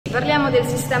Parliamo del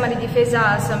sistema di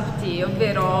difesa Samp-t,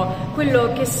 ovvero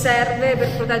quello che serve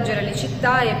per proteggere le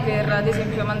città e per, ad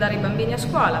esempio, mandare i bambini a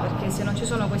scuola, perché se non ci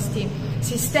sono questi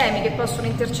sistemi che possono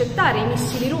intercettare i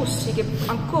missili russi che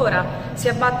ancora si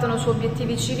abbattono su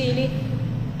obiettivi civili,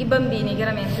 i bambini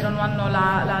chiaramente non hanno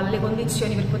le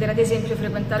condizioni per poter, ad esempio,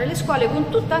 frequentare le scuole, con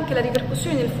tutta anche la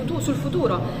ripercussione sul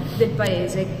futuro del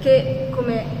paese, che,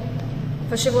 come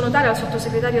facevo notare al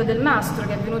sottosegretario Delmastro,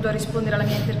 che è venuto a rispondere alla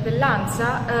mia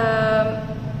interpellanza,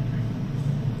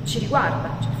 ci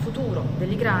riguarda, cioè il futuro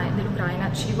dell'Ucraina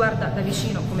ci riguarda da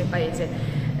vicino come paese.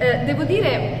 Devo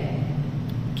dire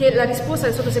che la risposta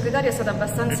del sottosegretario è stata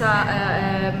abbastanza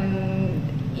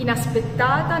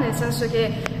inaspettata, nel senso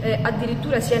che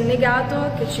addirittura si è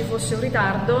negato che ci fosse un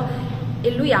ritardo e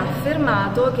lui ha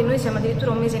affermato che noi siamo addirittura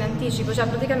un mese in anticipo, cioè ha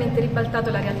praticamente ribaltato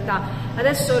la realtà.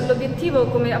 Adesso l'obiettivo,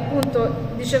 come appunto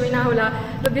dicevo in aula,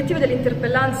 l'obiettivo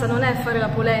dell'interpellanza non è fare la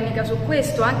polemica su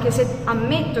questo, anche se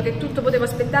ammetto che tutto potevo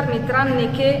aspettarmi tranne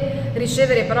che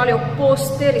ricevere parole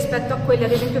opposte rispetto a quelle,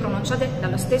 ad esempio, pronunciate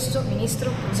dallo stesso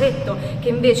ministro Crosetto, che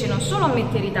invece non solo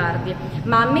ammette i ritardi,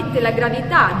 ma ammette la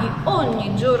gravità di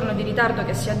ogni giorno di ritardo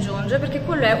che si aggiunge, perché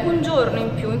quello è un giorno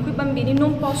in più in cui i bambini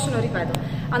non possono,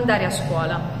 ripeto, andare a scuola.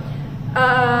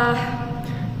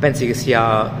 Pensi che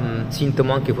sia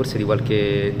sintomo anche forse di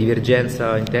qualche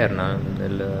divergenza interna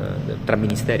tra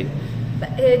ministeri?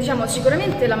 Diciamo,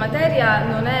 sicuramente la materia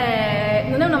non è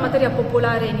una materia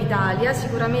popolare in Italia,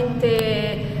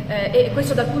 sicuramente, e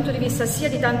questo dal punto di vista sia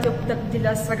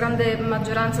della stragrande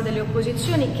maggioranza delle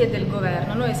opposizioni che del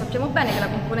governo. Noi sappiamo bene che la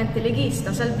componente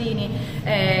leghista, Salvini,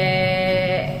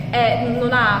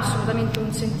 non ha assolutamente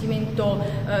un sentimento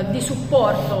di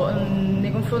supporto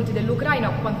nei confronti dell'Ucraina,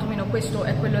 o quantomeno questo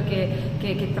è quello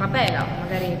che trapela,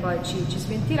 magari poi ci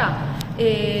smentirà,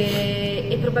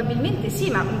 e probabilmente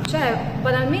sì, ma c'è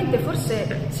banalmente,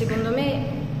 forse secondo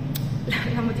me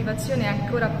la motivazione è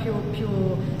ancora più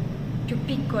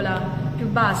piccola, più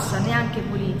bassa, neanche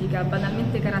politica,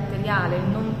 banalmente caratteriale,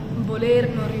 non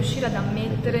riuscire ad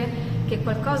ammettere che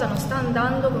qualcosa non sta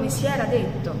andando come si era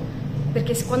detto,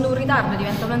 perché quando un ritardo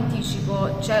diventa un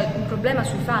anticipo c'è un problema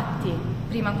sui fatti,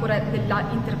 prima ancora della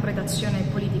interpretazione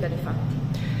politica dei fatti.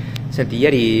 Senti,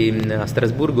 ieri a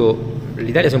Strasburgo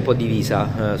l'Italia si è un po'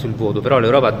 divisa sul voto, però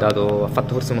l'Europa ha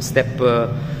fatto forse uno step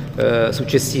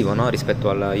successivo, no? Rispetto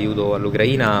all'aiuto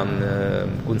all'Ucraina,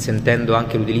 consentendo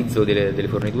anche l'utilizzo delle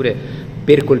forniture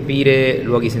per colpire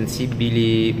luoghi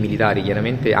sensibili militari,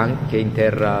 chiaramente anche in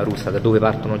terra russa, da dove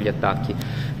partono gli attacchi.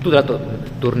 Tu tra l'altro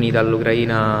torni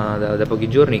dall'Ucraina da pochi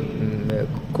giorni,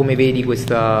 come vedi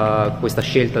questa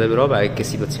scelta dell'Europa e che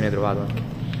situazione hai trovato anche?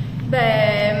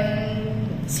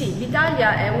 Sì,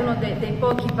 l'Italia è uno dei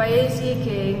pochi paesi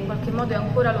che in qualche modo è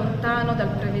ancora lontano dal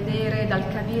prevedere, dal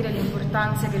capire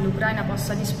l'importanza che l'Ucraina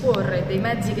possa disporre dei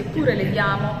mezzi che pure le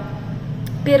diamo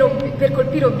per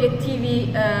colpire obiettivi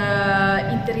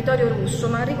in territorio russo,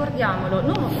 ma ricordiamolo,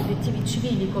 non obiettivi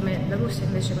civili come la Russia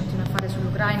invece continua a fare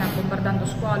sull'Ucraina, bombardando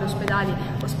scuole, ospedali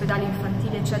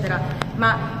infantili, eccetera,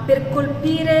 ma per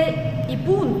colpire i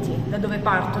punti da dove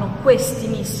partono questi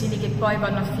missili che poi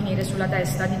vanno a finire sulla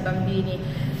testa di bambini,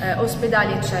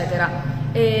 ospedali, eccetera.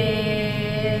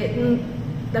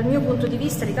 Dal mio punto di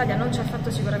vista l'Italia non ci ha fatto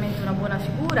sicuramente una buona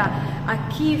figura. A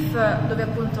Kiev, dove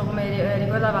appunto, come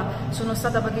ricordava, sono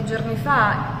stata pochi giorni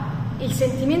fa, il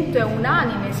sentimento è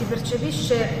unanime, si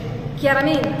percepisce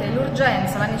chiaramente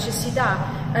l'urgenza, la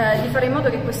necessità di fare in modo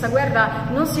che questa guerra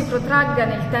non si protragga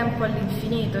nel tempo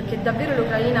all'infinito e che davvero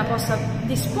l'Ucraina possa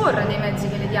disporre dei mezzi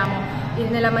che le diamo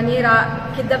nella maniera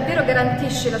che davvero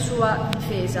garantisce la sua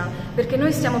difesa, perché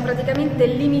noi stiamo praticamente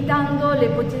limitando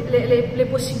le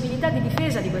possibilità di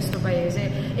difesa di questo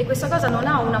paese, e questa cosa non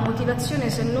ha una motivazione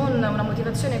se non una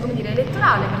motivazione, come dire,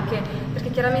 elettorale, perché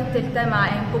chiaramente il tema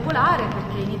è impopolare,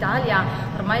 perché in Italia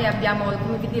ormai abbiamo,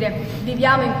 come dire,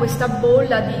 viviamo in questa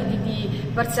bolla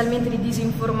parzialmente di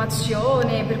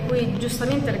disinformazione, per cui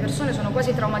giustamente le persone sono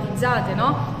quasi traumatizzate,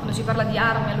 no? Quando si parla di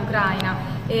armi all'Ucraina,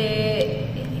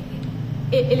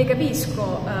 e le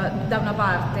capisco da una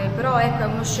parte, però ecco, è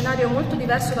uno scenario molto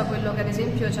diverso da quello che ad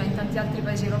esempio c'è in tanti altri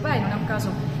paesi europei. Non è un caso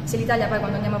se l'Italia poi,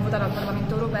 quando andiamo a votare al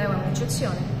Parlamento europeo, è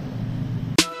un'eccezione.